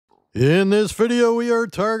In this video, we are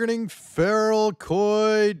targeting feral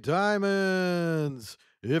koi diamonds.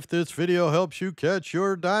 If this video helps you catch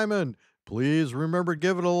your diamond, please remember to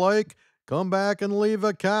give it a like, come back and leave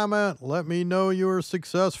a comment. Let me know you are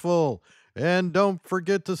successful. And don't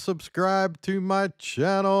forget to subscribe to my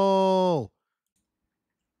channel.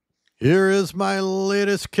 Here is my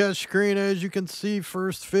latest catch screen. As you can see,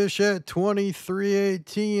 first fish at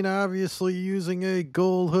 23.18, obviously using a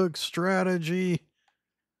gold hook strategy.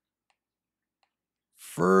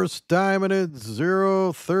 First diamond at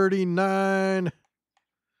 0.39.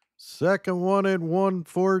 Second one at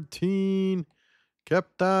 1.14.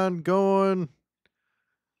 Kept on going.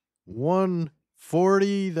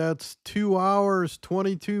 1:40. That's 2 hours,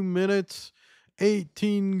 22 minutes,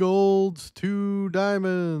 18 golds, 2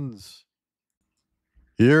 diamonds.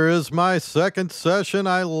 Here is my second session.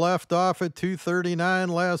 I left off at 2:39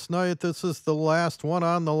 last night. This is the last one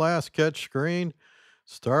on the last catch screen.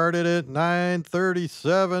 Started at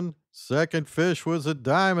 9:37. Second fish was a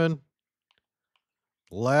diamond.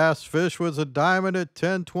 Last fish was a diamond at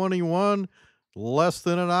 10:21. Less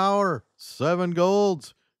than an hour. 7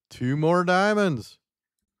 golds. 2 more diamonds.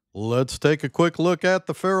 Let's take a quick look at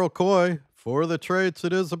the feral koi. For the traits,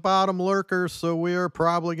 it is a bottom lurker, so we are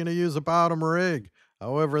probably going to use a bottom rig.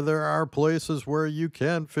 However, there are places where you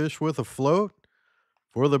can fish with a float.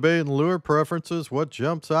 For the bait and lure preferences, what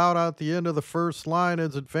jumps out at the end of the first line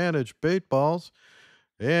is advantage bait balls.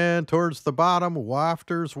 And towards the bottom,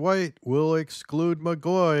 wafters white will exclude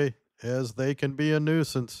magoi, as they can be a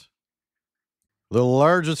nuisance. The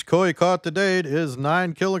largest koi caught to date is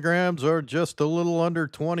 9 kilograms, or just a little under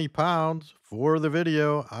 20 pounds. For the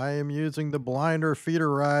video, I am using the blinder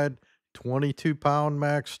feeder ride, 22-pound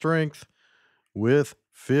max strength with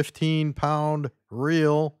 15-pound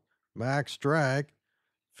reel max drag.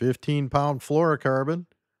 15-pound fluorocarbon,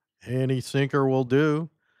 any sinker will do,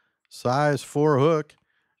 size 4 hook,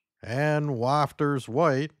 and wafters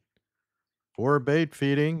white. For bait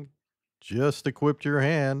feeding, just equip your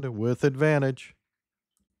hand with advantage.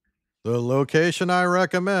 The location I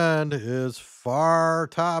recommend is far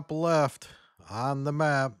top left on the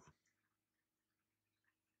map.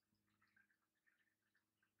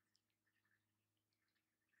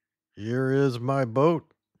 Here is my boat,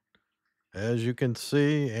 as you can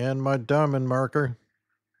see, and my diamond marker.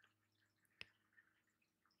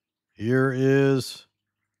 Here is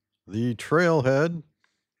the trailhead.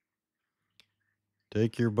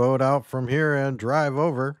 Take your boat out from here and drive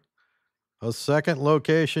over. A second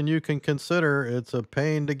location you can consider, it's a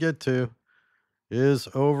pain to get to, is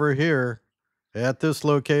over here. At this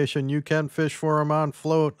location, you can fish for them on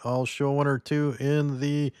float. I'll show one or two in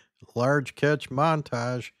the large catch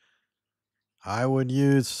montage. I would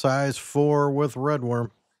use size 4 with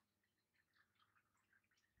redworm.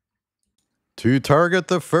 To target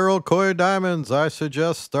the feral koi diamonds, I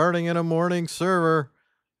suggest starting in a morning server.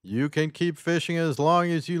 You can keep fishing as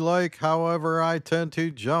long as you like. However, I tend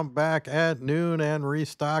to jump back at noon and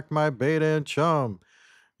restock my bait and chum.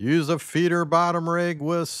 Use a feeder bottom rig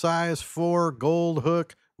with size 4 gold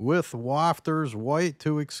hook with wafters white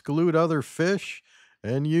to exclude other fish,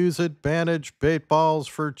 and use advantage bait balls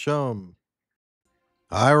for chum.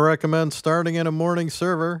 I recommend starting in a morning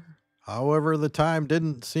server. However, the time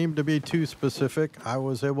didn't seem to be too specific. I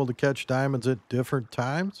was able to catch diamonds at different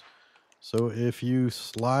times. So if you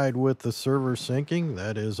slide with the server syncing,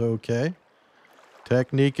 that is okay.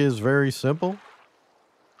 Technique is very simple.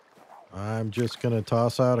 I'm just going to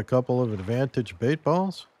toss out a couple of advantage bait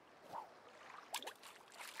balls.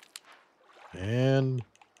 And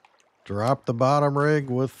drop the bottom rig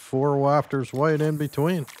with 4 wafters white in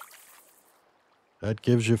between. That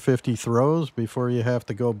gives you 50 throws before you have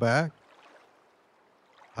to go back.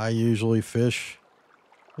 I usually fish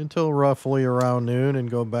until roughly around noon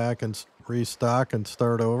and go back and restock and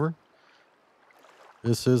start over.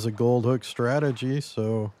 This is a gold hook strategy,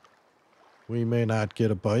 so we may not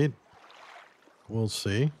get a bite. We'll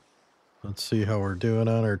see. Let's see how we're doing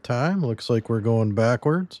on our time. Looks like we're going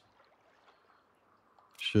backwards.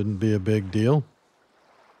 Shouldn't be a big deal.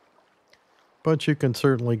 But you can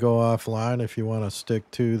certainly go offline if you want to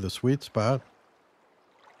stick to the sweet spot.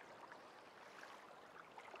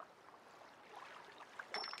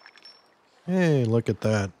 Hey, look at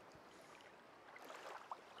that.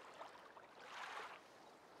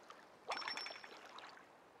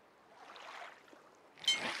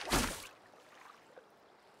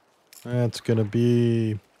 That's going to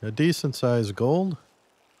be a decent sized gold.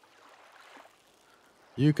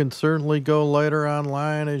 You can certainly go lighter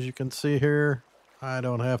online, as you can see here. I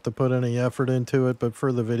don't have to put any effort into it, but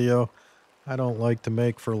for the video, I don't like to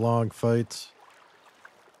make for long fights.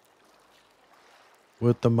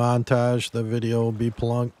 With the montage, the video will be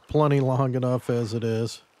plenty long enough as it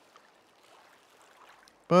is.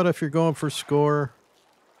 But if you're going for score,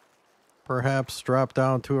 perhaps drop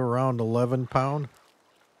down to around 11 pound.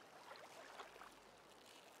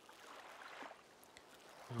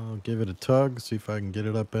 I'll give it a tug, see if I can get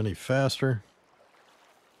it up any faster.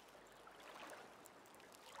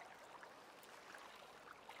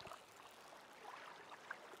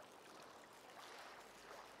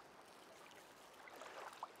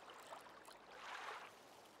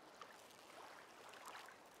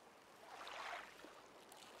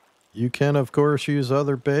 You can, of course, use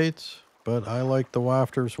other baits, but I like the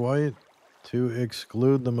Wafter's White to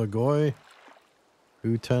exclude the Magoi,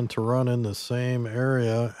 who tend to run in the same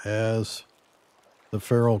area as the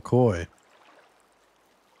feral koi.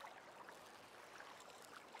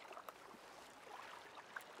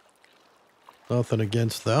 Nothing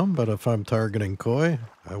against them, but if I'm targeting koi,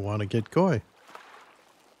 I want to get koi.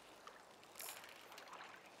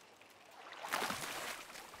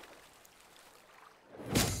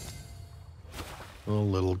 A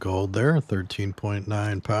little gold there,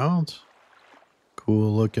 13.9 pounds.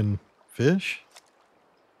 Cool looking fish.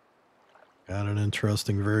 Got an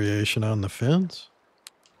interesting variation on the fins.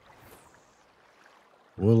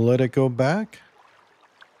 We'll let it go back.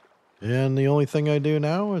 And the only thing I do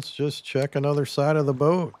now is just check another side of the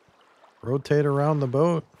boat. Rotate around the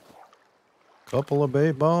boat. Couple of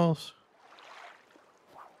bait balls.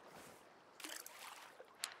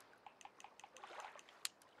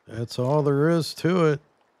 That's all there is to it.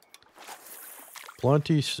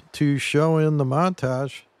 Plenty to show in the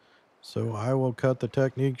montage, so I will cut the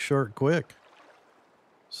technique short quick.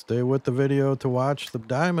 Stay with the video to watch the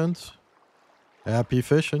diamonds. Happy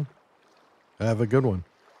fishing. Have a good one.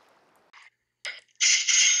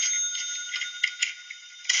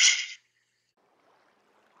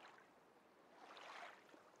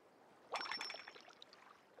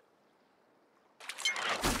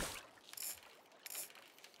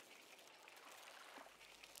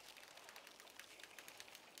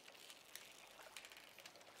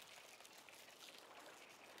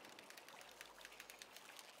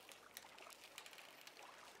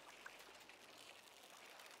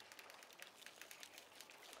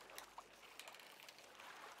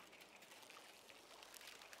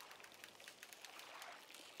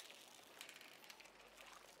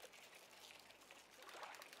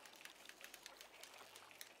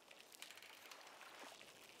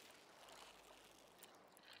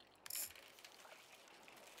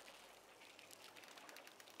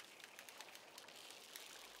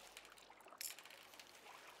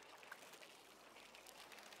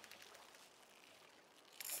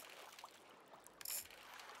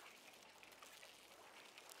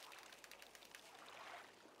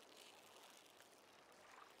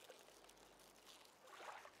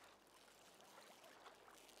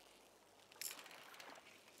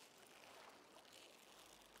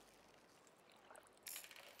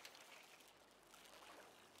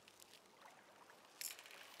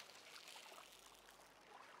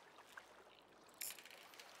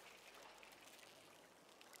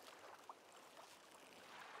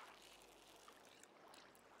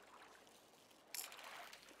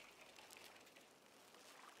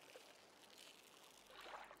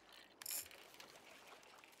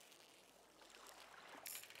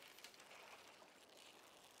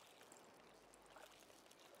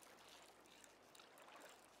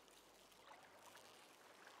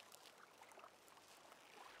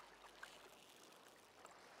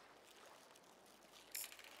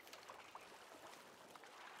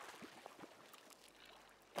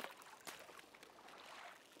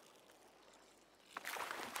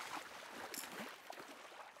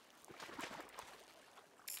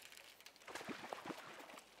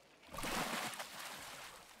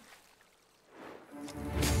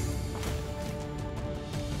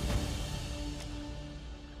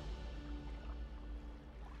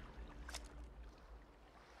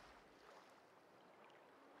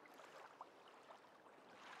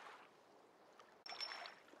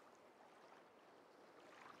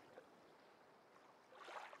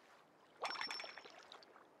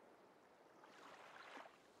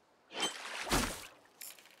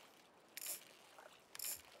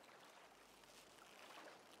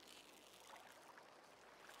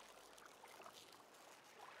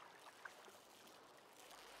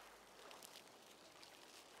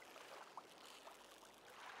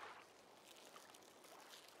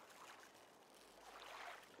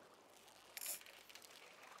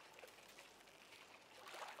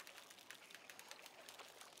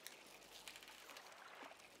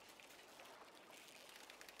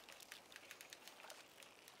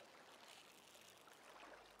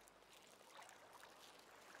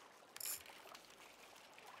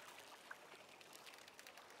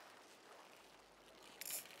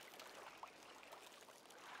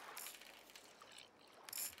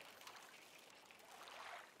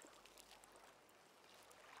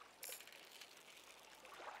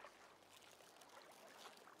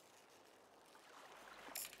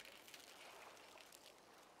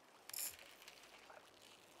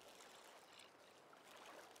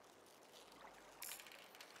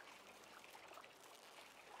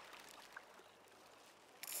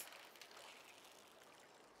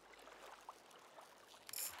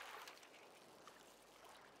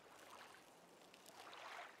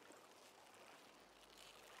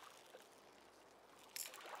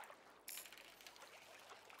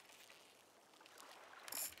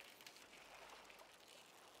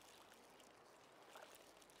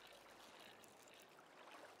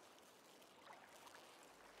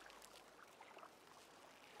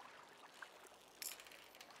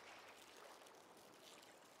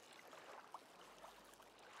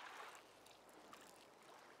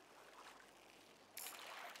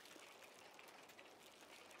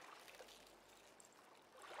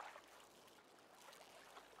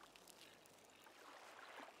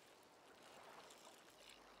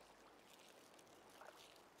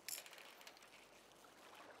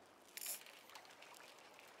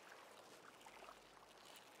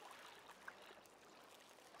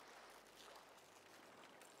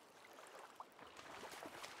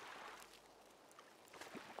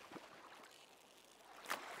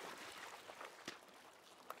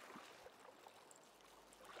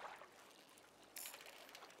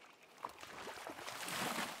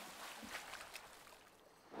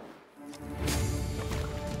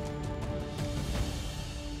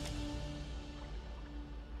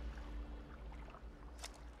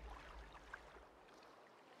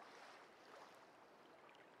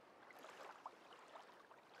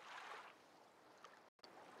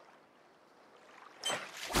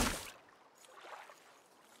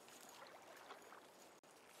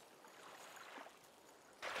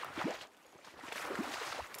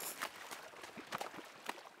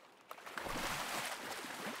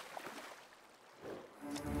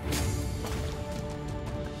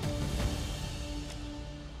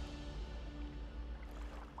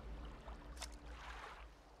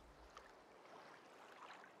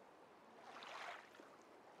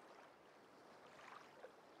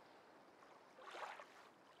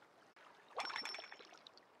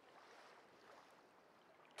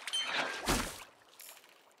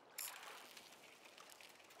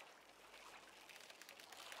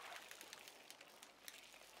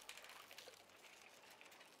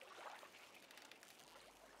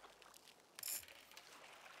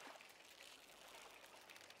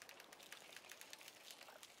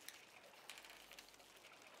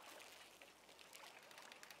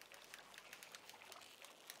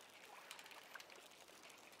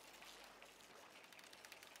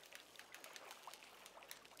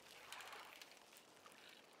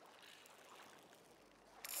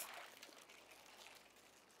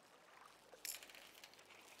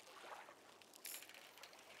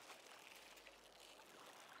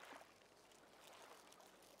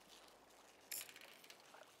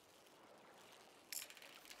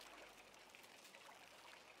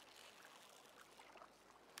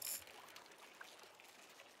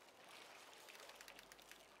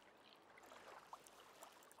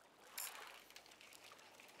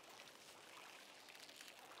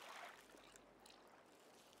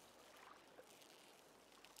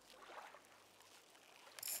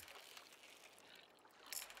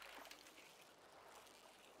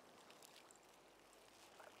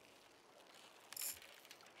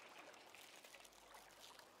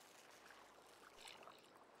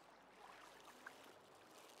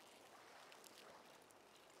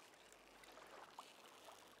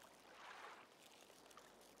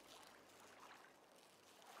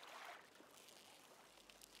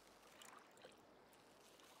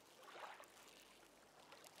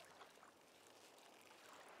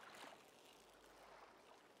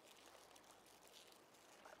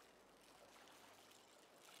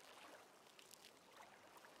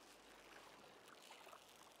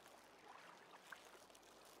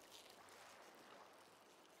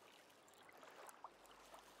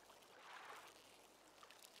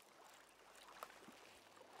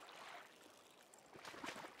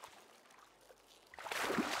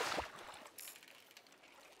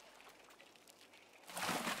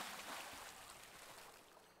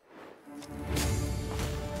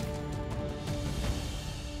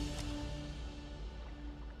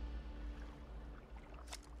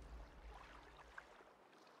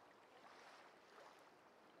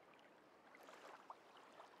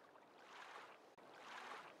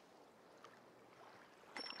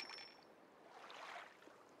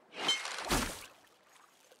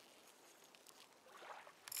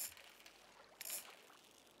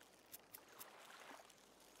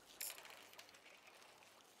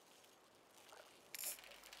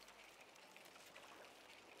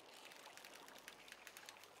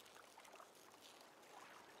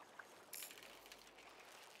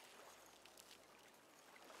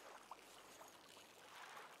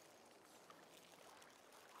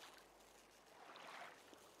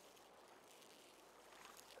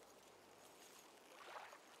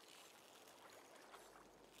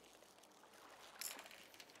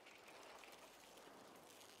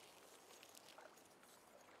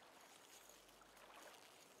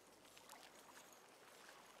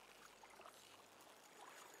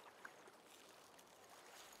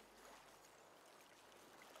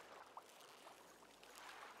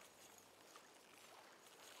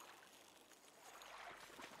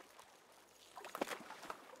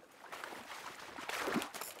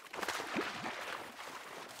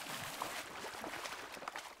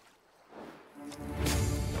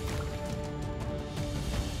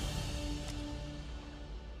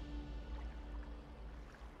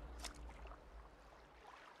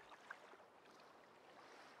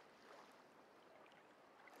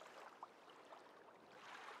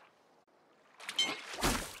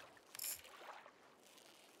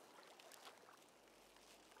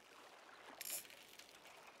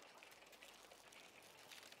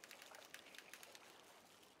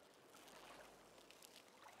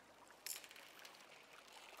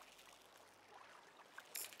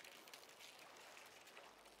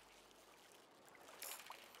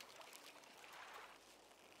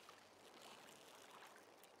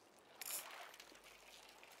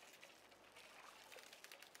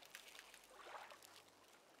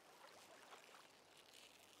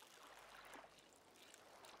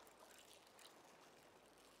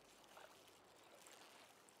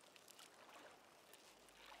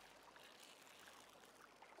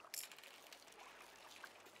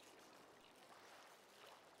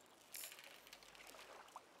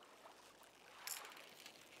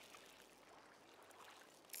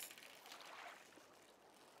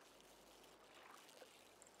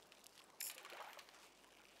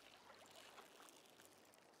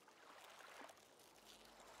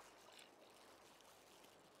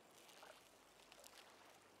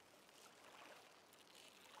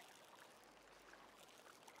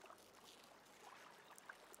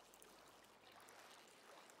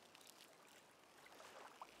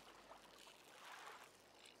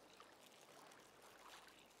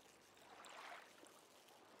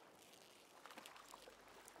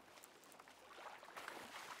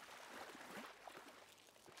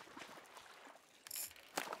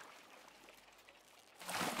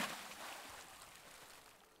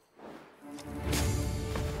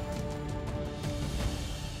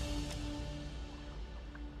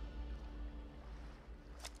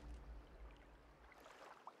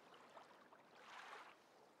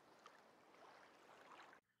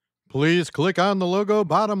 Please click on the logo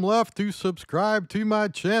bottom left to subscribe to my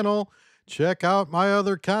channel. Check out my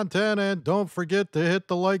other content and don't forget to hit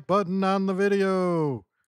the like button on the video.